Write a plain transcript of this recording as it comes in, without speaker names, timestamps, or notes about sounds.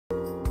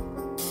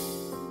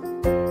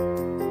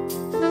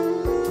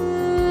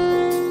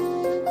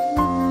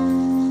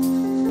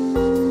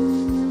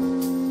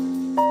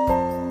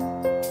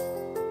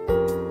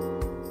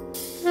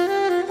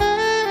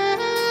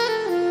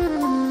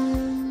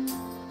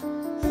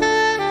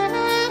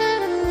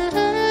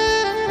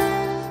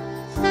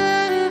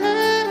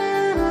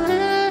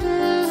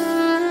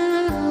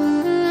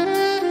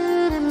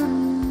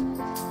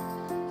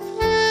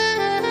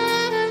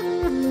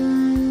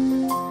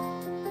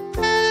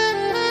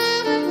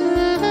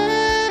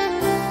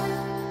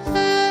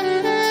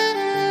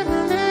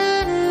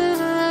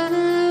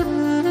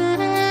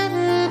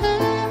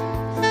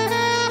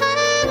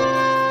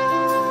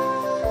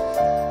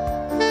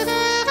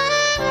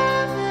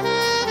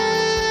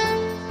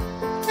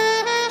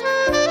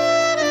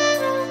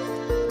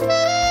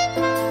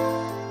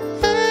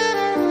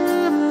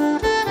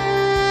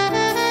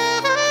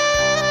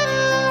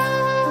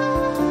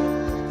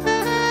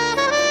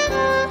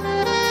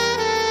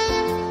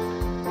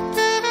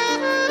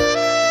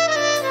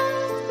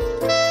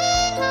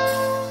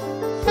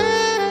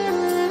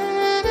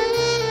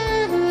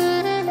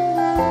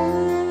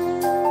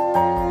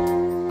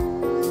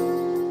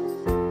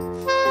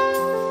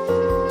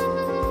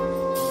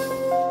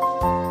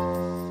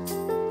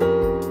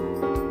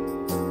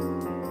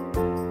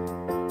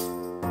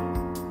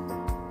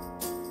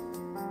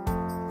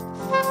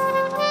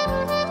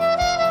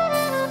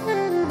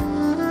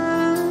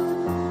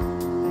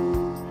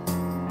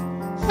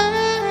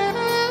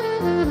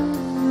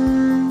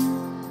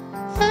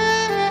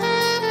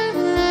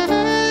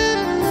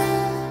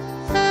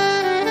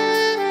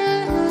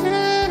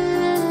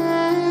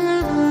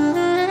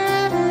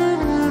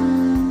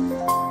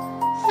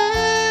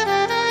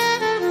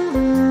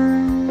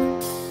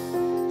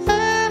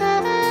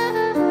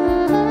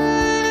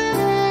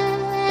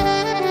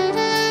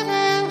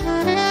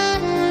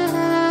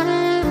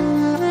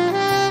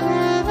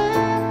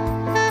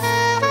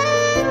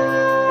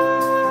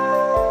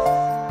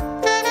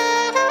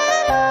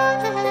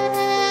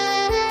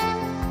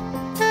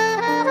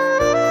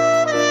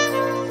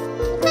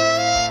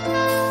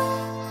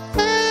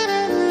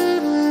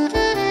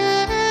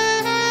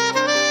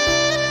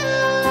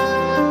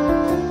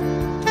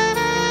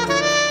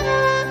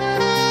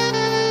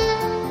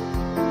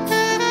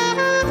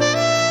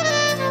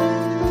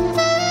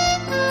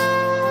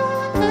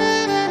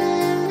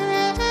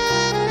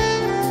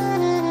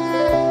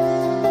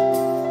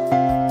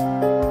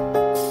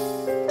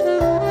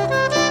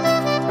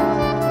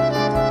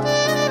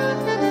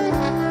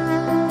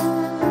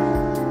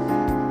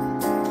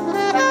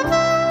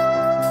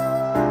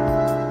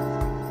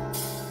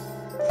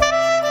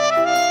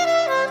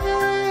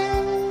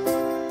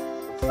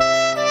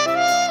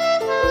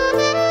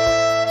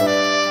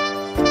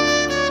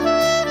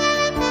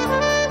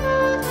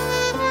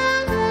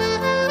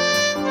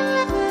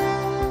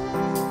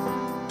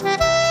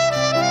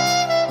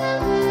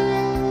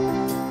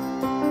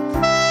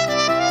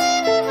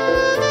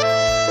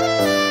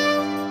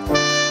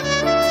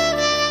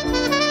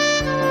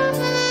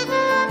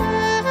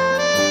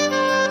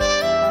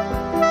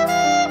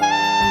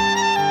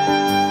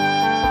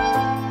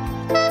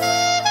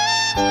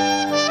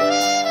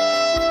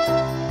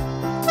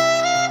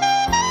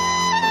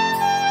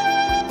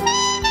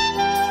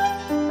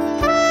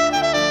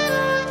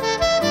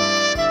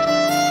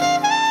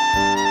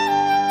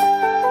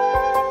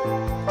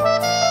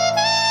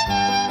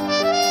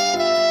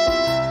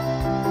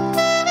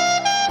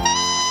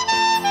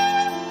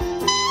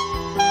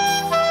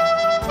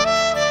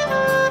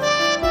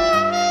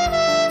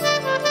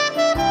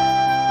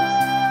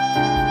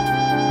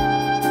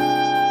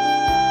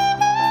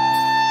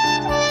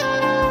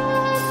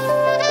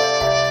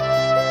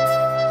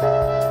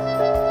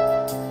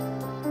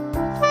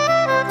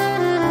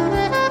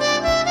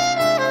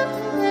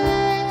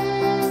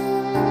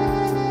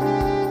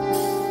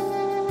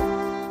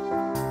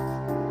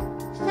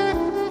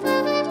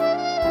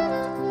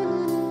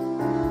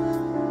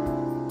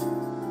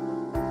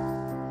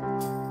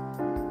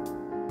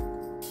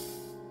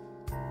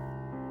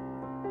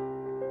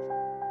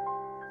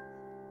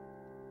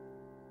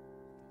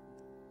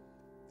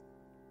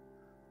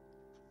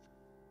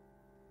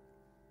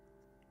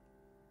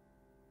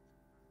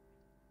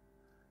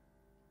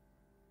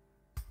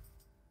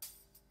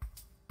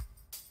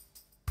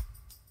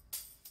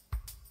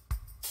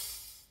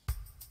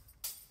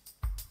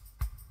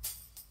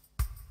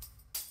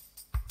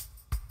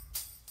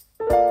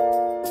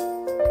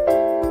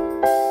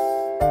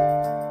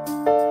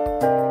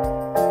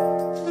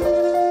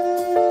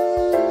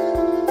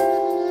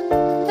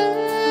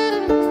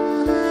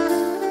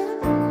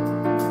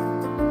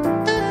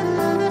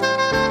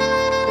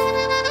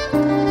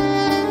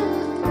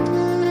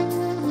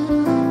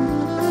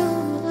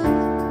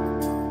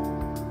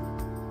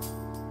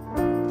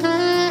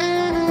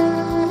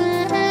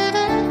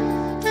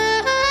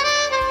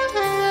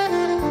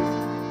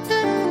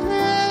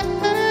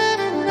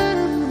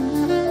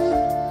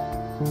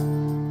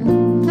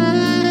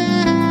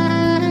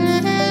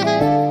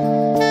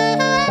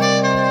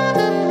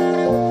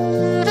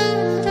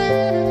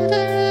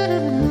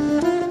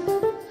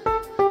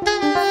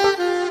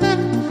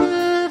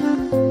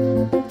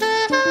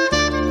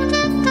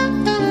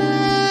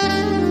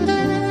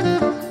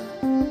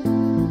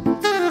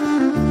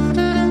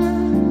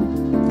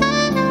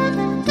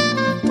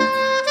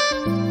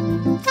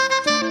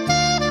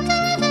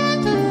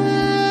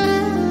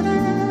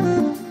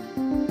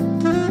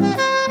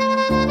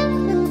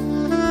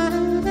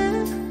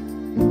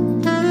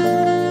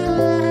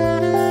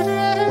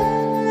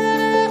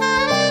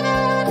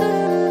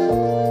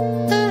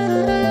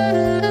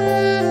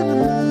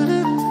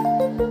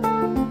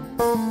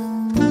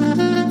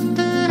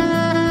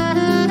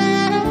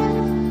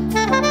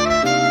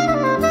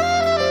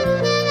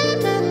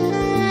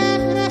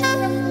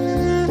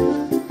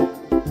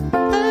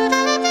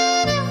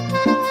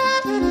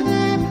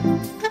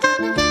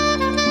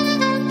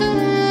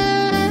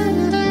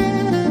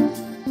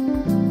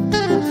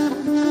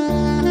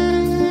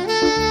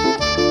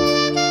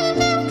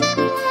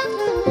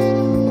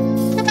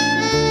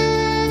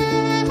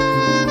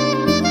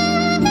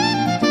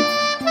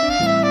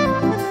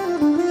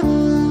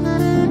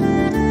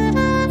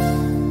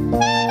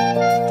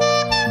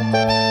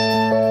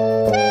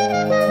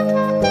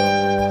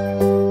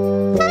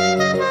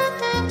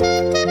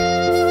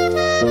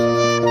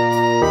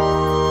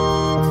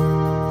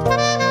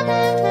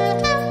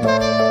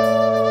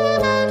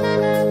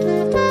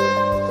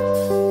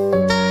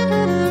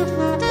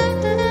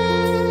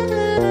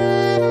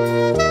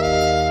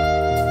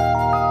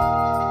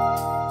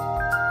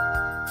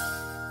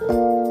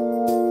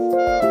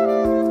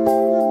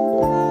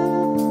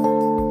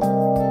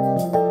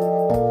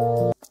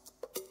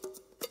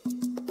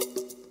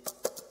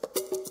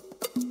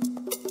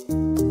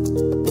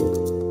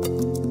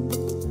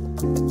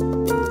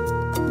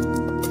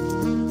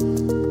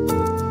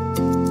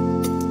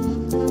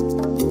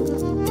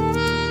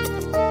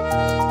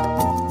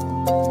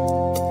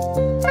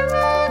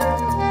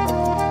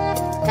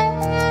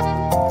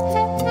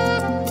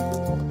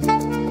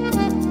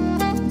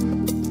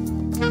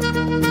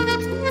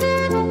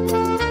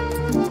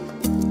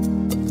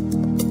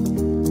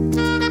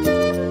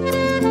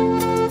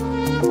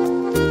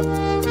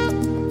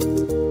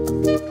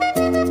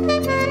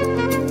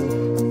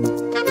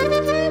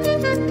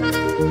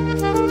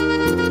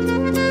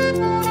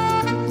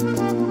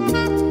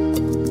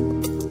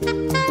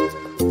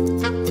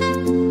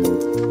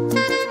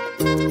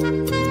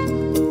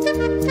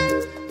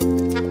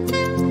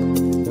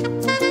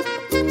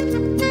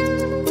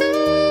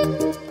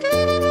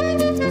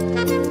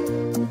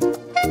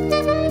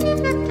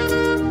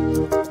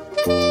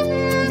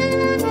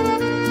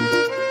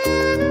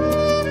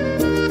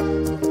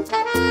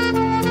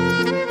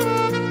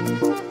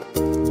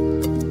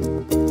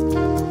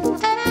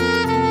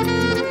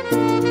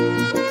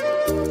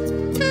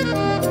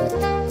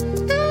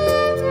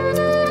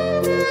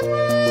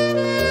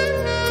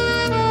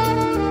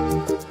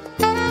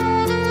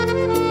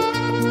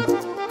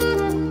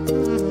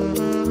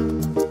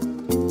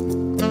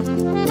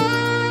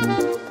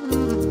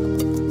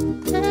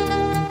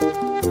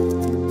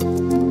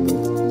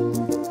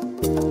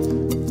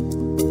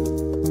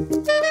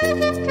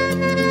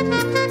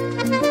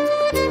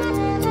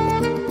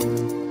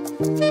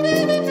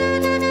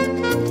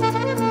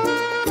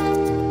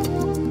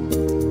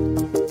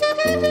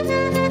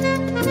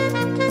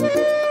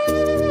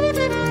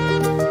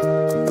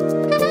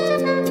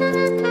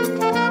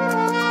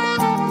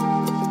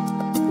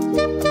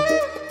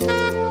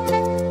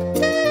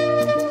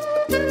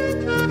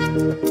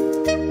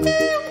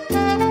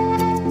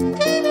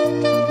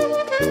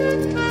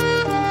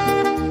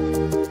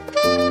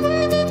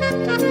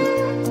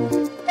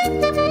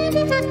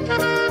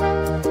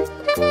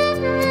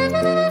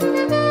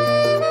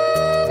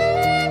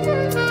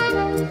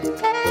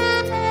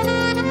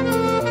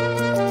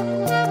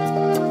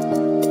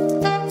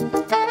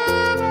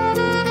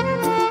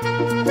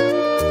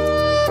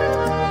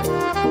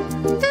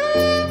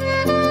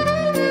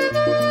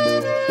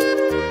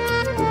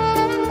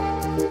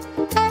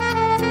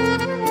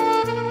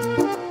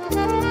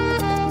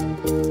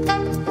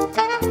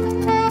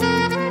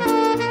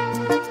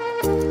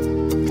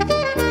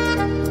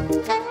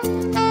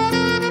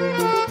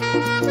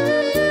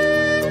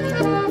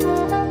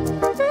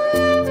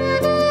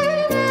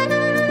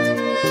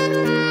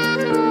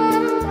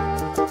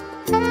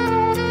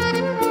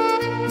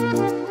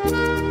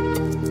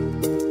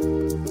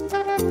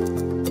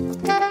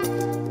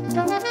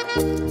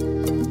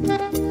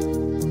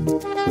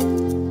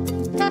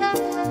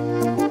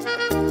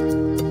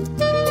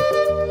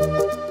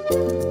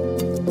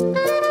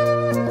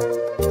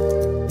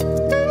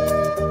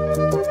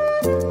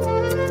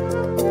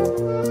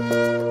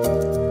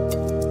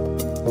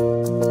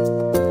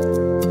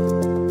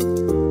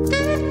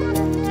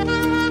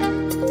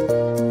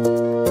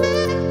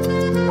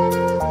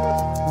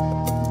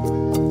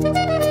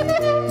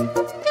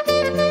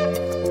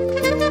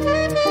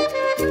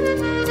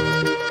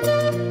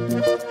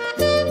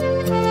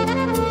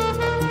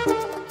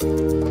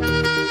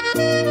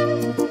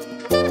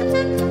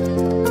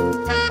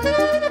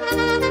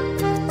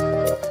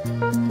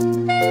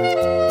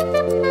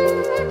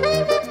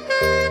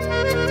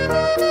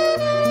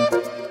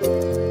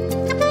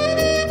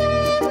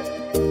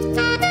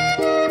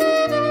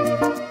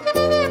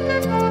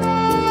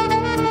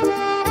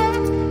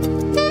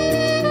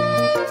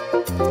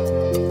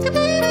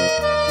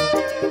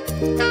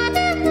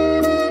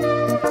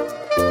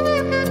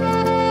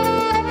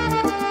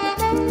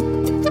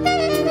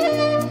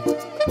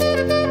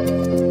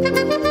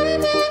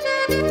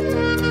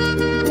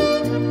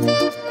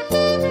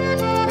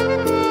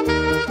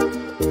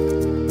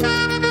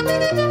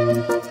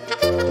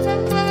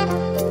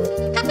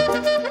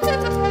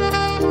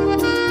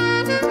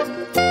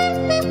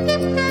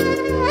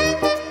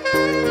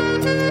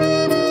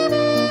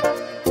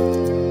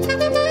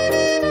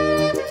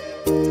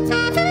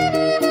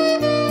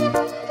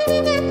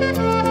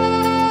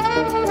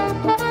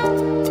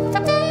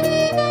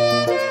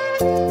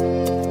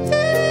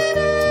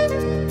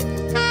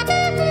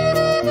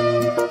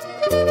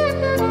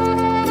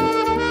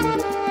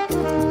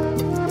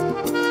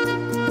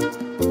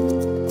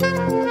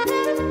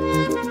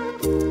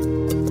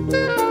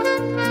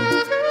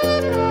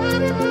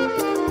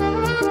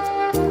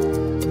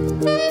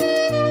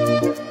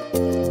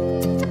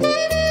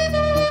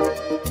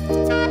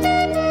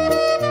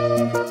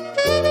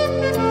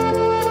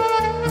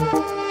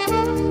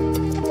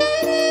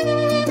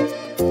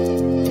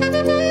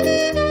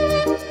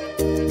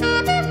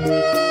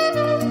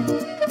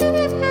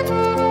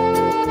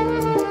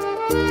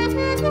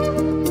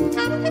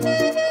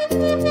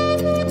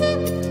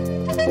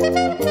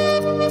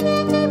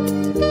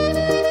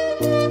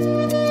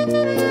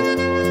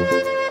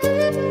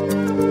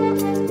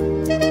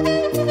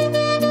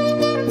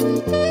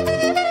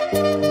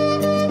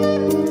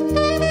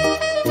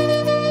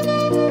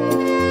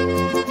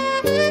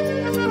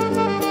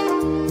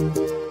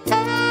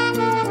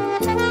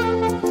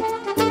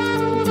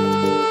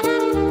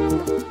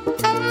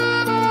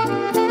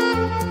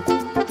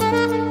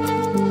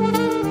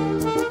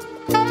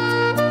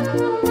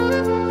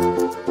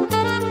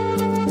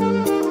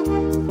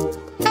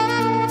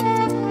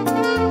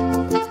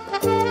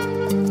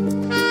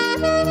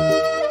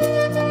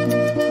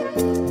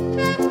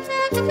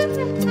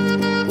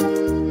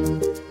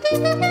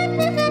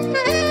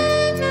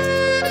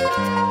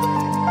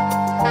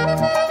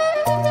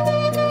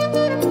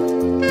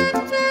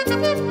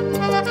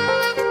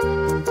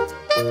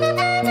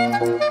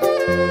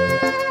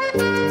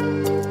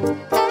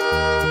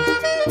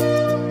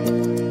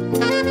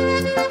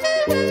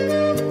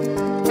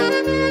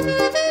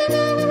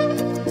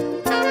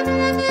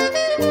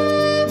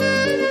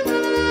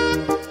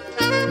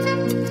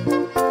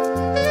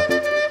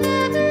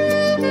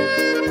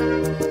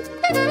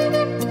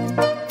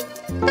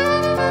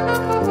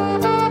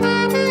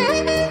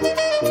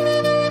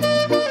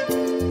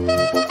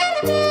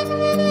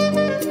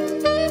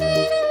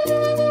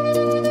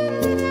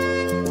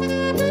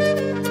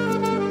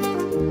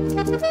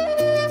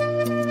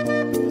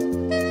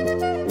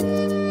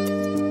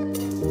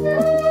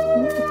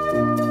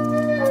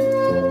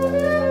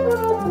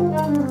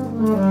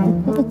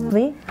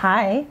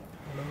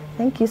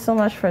Thank you so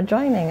much for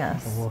joining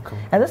us. You're welcome.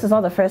 And this is not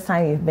the first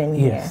time you've been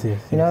here. Yes.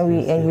 You know,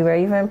 and you were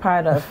even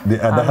part of the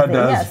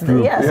dance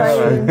group.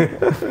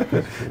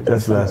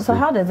 So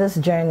how did this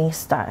journey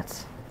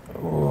start?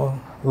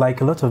 Well, like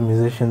a lot of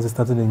musicians, it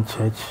started in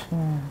church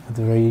at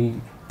a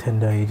very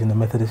tender age in the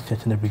Methodist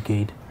Church in the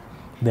Brigade.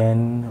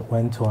 Then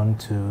went on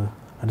to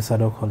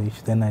Adesado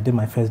College. Then I did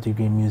my first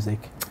degree in music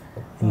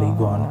in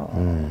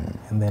Legon.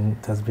 And then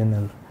it has been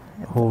a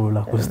whole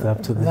roller coaster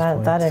up to this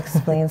point. That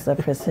explains the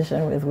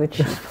precision with which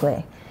you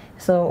play.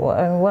 So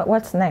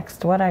what's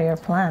next? What are your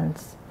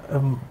plans?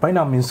 Right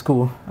now I'm in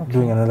school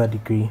doing another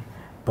degree.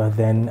 But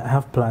then I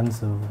have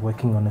plans of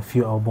working on a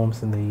few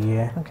albums in the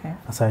year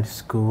aside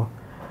school.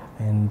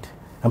 And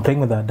I'm playing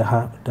with the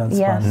Harp Dance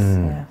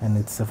Band, and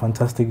it's a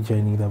fantastic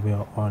journey that we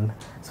are on.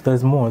 So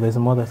there's more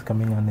that's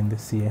coming on in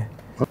this year.